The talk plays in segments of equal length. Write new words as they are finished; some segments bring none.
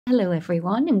Hello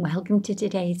everyone and welcome to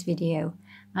today's video.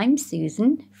 I'm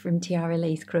Susan from Tiara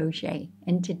Lace Crochet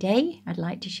and today I'd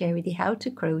like to share with you how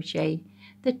to crochet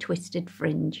the twisted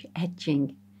fringe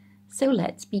etching. So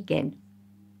let's begin.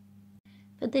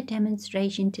 For the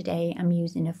demonstration today I'm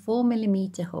using a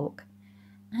 4mm hook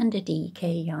and a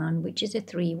DK yarn, which is a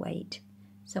 3-weight.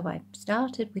 So I've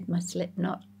started with my slip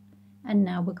knot and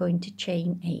now we're going to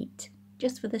chain 8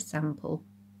 just for the sample.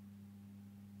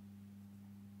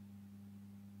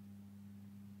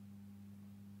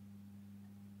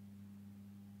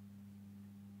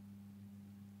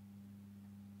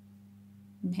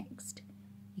 Next,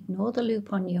 ignore the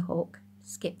loop on your hook,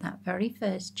 skip that very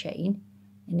first chain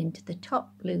and into the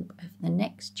top loop of the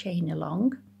next chain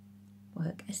along,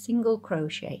 work a single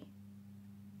crochet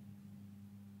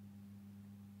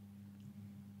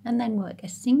and then work a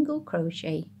single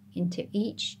crochet into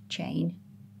each chain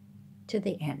to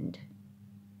the end.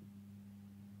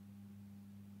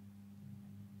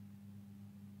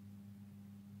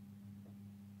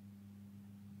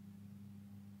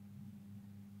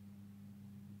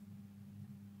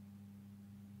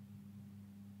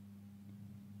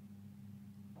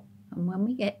 And when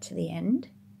we get to the end,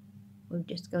 we're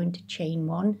just going to chain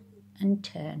 1 and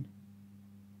turn.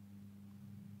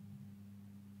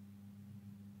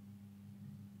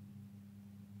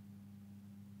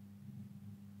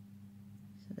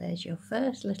 So there's your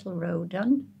first little row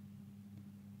done.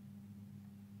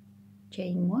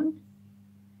 Chain 1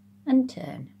 and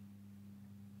turn.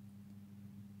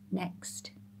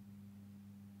 Next,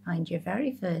 find your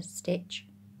very first stitch,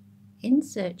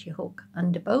 insert your hook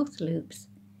under both loops,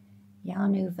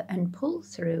 yarn over and pull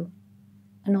through,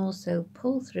 and also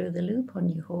pull through the loop on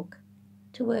your hook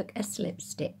to work a slip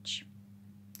stitch.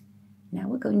 Now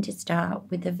we're going to start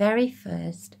with the very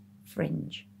first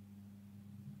fringe.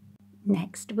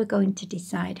 Next we're going to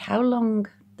decide how long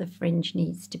the fringe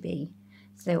needs to be.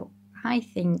 So I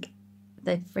think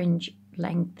the fringe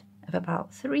length of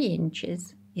about 3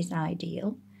 inches is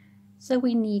ideal, so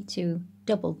we need to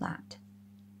double that,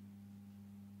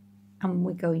 and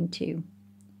we're going to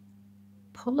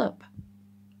pull up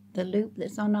the loop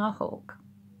that's on our hook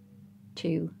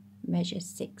to measure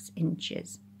 6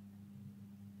 inches.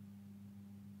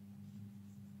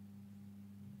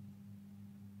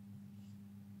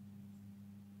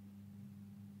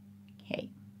 Okay,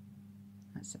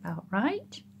 that's about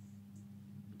right.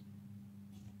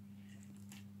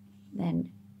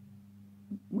 Then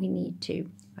we need to,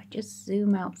 if I just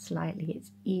zoom out slightly,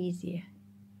 it's easier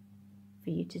for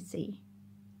you to see.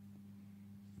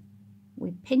 We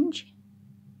pinch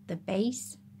the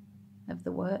base of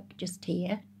the work just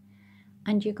here,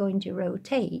 and you're going to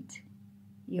rotate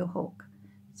your hook.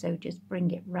 So just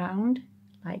bring it round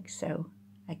like so,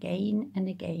 again and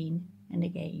again and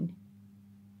again,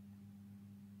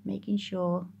 making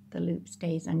sure the loop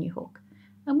stays on your hook.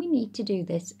 And we need to do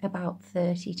this about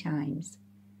 30 times.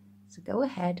 So go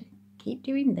ahead, keep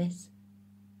doing this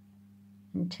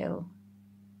until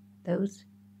those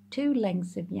 2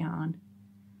 lengths of yarn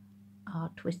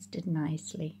are twisted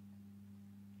nicely.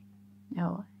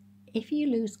 Now, if you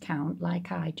lose count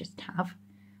like I just have,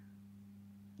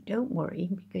 don't worry,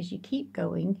 because you keep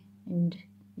going and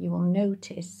you will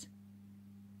notice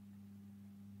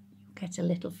you'll get a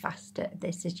little faster at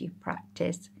this as you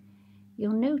practice.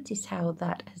 You'll notice how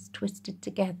that has twisted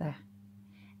together,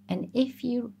 and if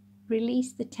you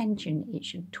release the tension, it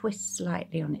should twist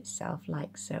slightly on itself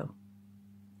like so.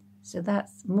 So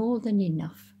that's more than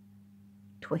enough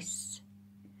twists.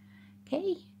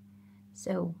 Okay,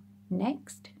 so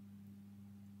next,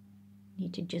 you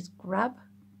need to just grab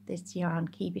this yarn,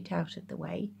 keep it out of the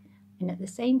way, and at the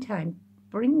same time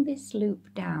bring this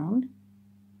loop down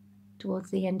towards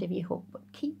the end of your hook, but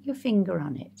keep your finger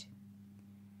on it,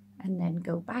 and then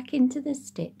go back into the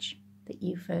stitch that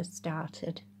you first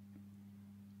started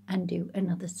and do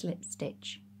another slip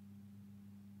stitch,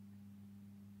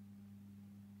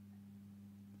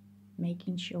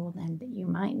 making sure then that you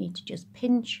might need to just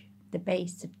pinch the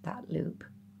base of that loop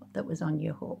that was on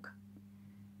your hook,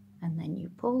 and then you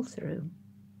pull through.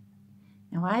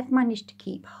 Now I've managed to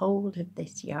keep hold of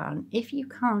this yarn. If you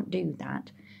can't do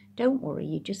that, don't worry,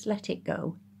 you just let it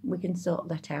go. We can sort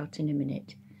that out in a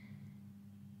minute.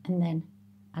 And then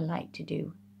I like to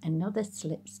do another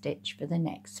slip stitch for the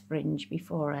next fringe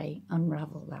before I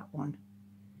unravel that one.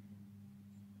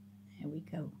 There we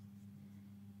go.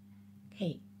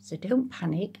 Okay, so don't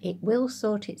panic, it will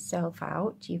sort itself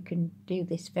out. You can do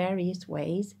this various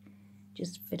ways,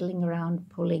 just fiddling around,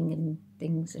 pulling and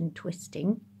things and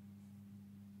twisting.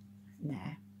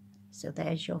 There, so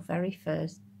there's your very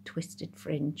first twisted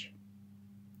fringe.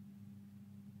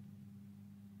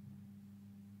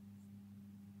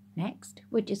 Next,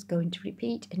 we're just going to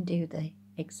repeat and do the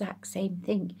exact same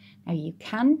thing. Now you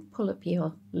can pull up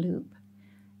your loop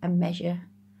and measure,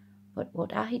 but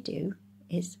what I do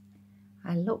is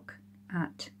I look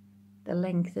at the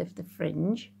length of the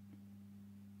fringe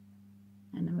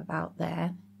and I'm about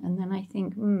there, and then I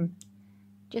think,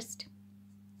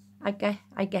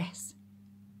 I guess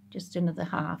just another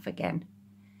half again.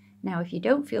 Now if you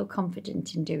don't feel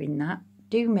confident in doing that,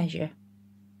 do measure.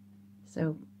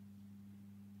 So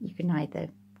you can either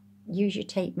use your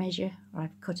tape measure, or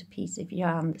I've cut a piece of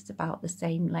yarn that's about the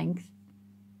same length,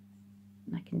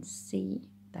 and I can see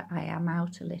that I am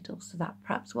out a little, so that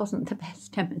perhaps wasn't the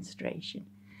best demonstration.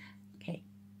 Okay,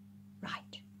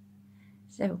 right,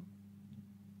 so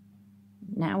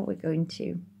now we're going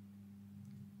to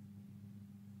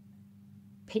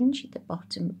pinch at the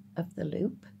bottom of the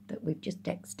loop that we've just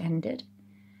extended,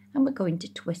 and we're going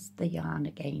to twist the yarn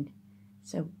again.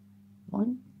 So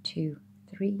 1, 2,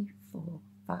 3, 4,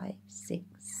 5, 6,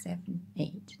 7,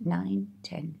 8, 9,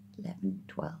 10, 11,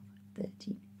 12,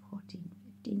 13, 14,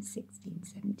 15, 16,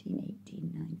 17,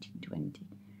 18, 19, 20,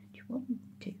 21,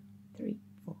 2, 3,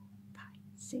 4, 5,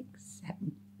 6,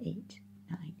 7, 8,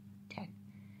 9, 10.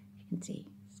 You can see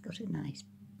it's got a nice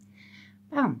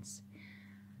bounce.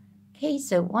 Okay,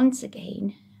 so once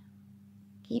again,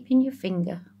 keeping your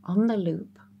finger on the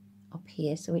loop up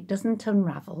here so it doesn't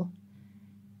unravel.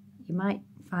 You might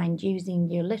find using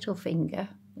your little finger,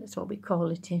 that's what we call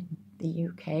it in the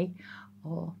UK,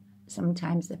 or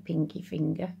sometimes the pinky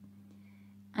finger,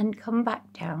 and come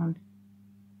back down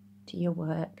to your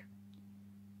work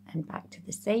and back to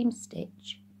the same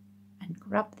stitch and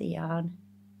grab the yarn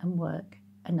and work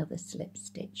another slip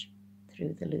stitch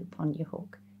through the loop on your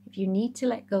hook. If you need to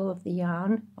let go of the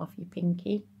yarn off your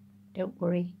pinky, don't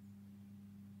worry,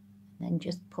 and then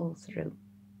just pull through.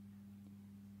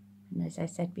 And as I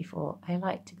said before, I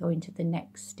like to go into the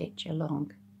next stitch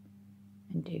along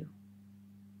and do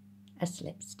a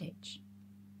slip stitch.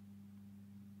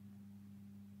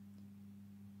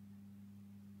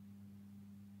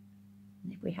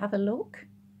 And if we have a look,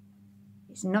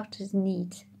 it's not as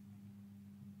neat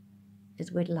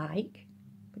as we'd like,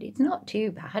 but it's not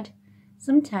too bad.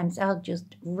 Sometimes I'll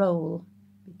just roll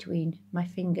between my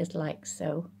fingers like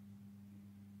so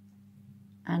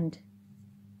and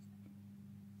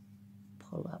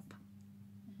pull up,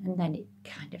 and then it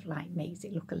kind of like makes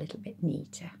it look a little bit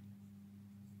neater.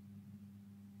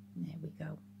 There we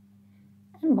go.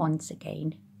 And once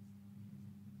again,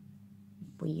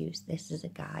 we use this as a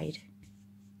guide.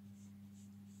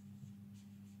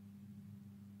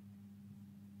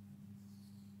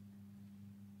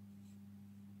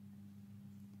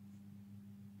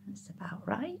 That's about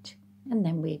right. And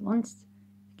then we once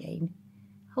again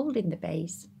holding the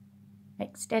base,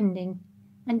 extending,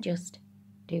 and just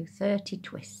do 30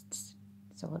 twists.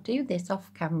 So I'll do this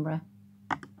off camera.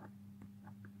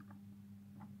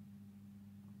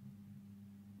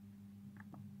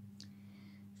 So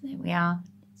there we are,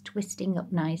 it's twisting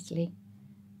up nicely.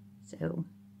 So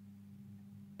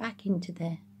back into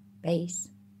the base,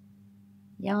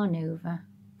 yarn over,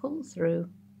 pull through,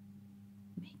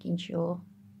 making sure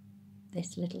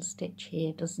this little stitch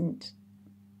here doesn't.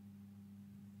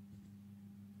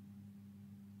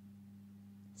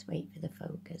 Let's wait for the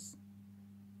focus,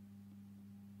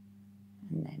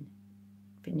 and then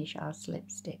finish our slip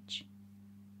stitch.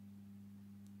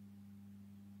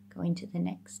 Go into the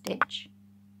next stitch,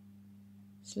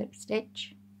 slip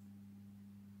stitch,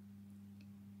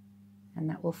 and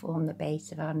that will form the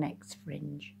base of our next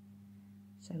fringe.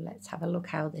 So let's have a look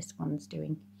how this one's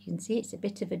doing. You can see it's a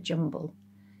bit of a jumble.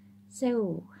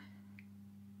 So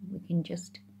we can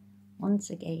just, once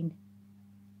again,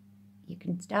 you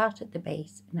can start at the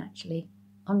base and actually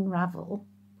unravel,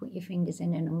 put your fingers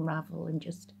in and unravel, and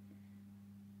just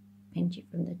pinch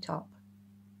it from the top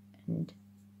and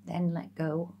then let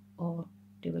go, or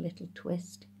do a little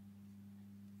twist,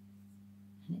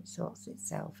 and it sorts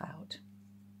itself out.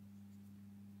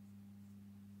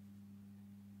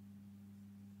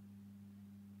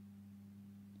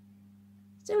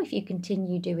 So if you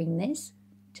continue doing this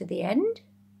to the end,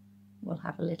 we'll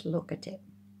have a little look at it.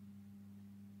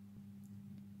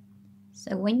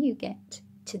 So when you get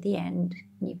to the end,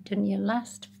 you've done your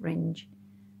last fringe,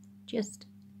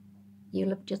 you'll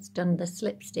have just done the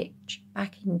slip stitch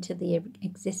back into the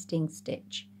existing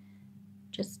stitch.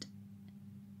 Just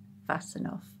fasten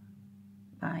off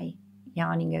by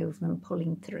yarning over and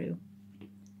pulling through,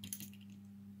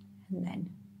 and then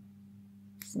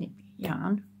snip your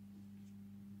yarn.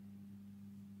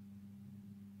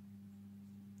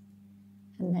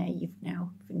 And there you've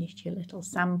now finished your little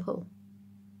sample.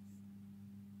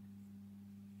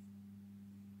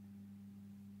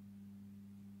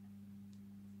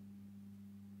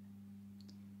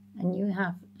 and you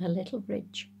have a little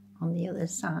ridge on the other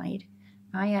side.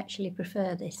 I actually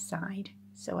prefer this side,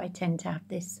 so I tend to have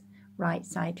this right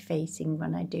side facing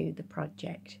when I do the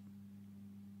project.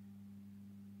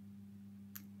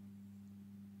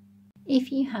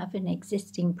 If you have an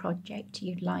existing project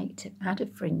you'd like to add a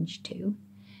fringe to,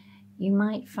 you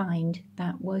might find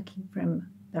that working from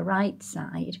the right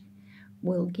side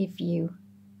will give you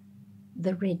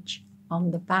the ridge on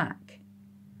the back.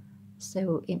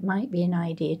 So it might be an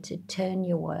idea to turn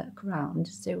your work round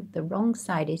so the wrong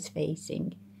side is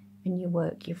facing and you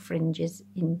work your fringes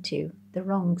into the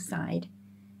wrong side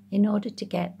in order to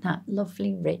get that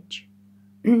lovely ridge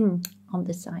on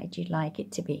the side you'd like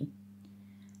it to be.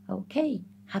 Okay,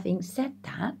 having said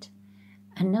that,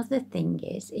 another thing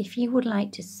is if you would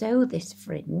like to sew this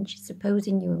fringe,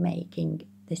 supposing you were making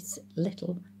this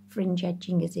little fringe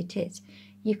edging as it is,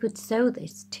 you could sew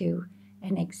this to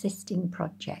an existing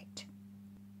project.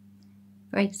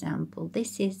 For example,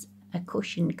 this is a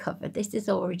cushion cover. This has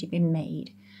already been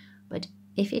made, but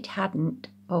if it hadn't,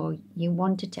 or you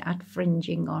wanted to add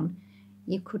fringing on,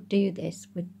 you could do this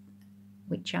with,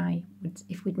 which I would,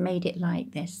 if we'd made it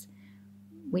like this,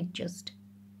 we'd just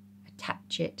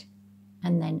attach it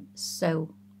and then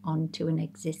sew onto an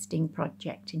existing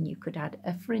project, and you could add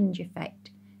a fringe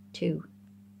effect to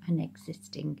an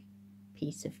existing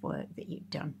piece of work that you've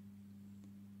done.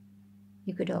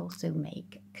 You could also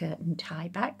make curtain tie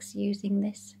backs using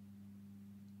this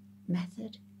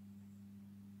method.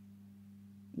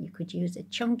 You could use a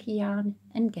chunky yarn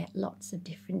and get lots of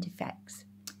different effects.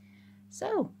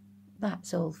 So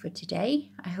that's all for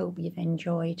today. I hope you've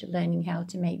enjoyed learning how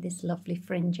to make this lovely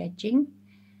fringe edging,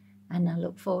 and I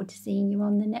look forward to seeing you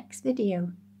on the next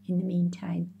video. In the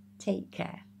meantime, take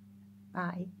care.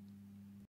 Bye.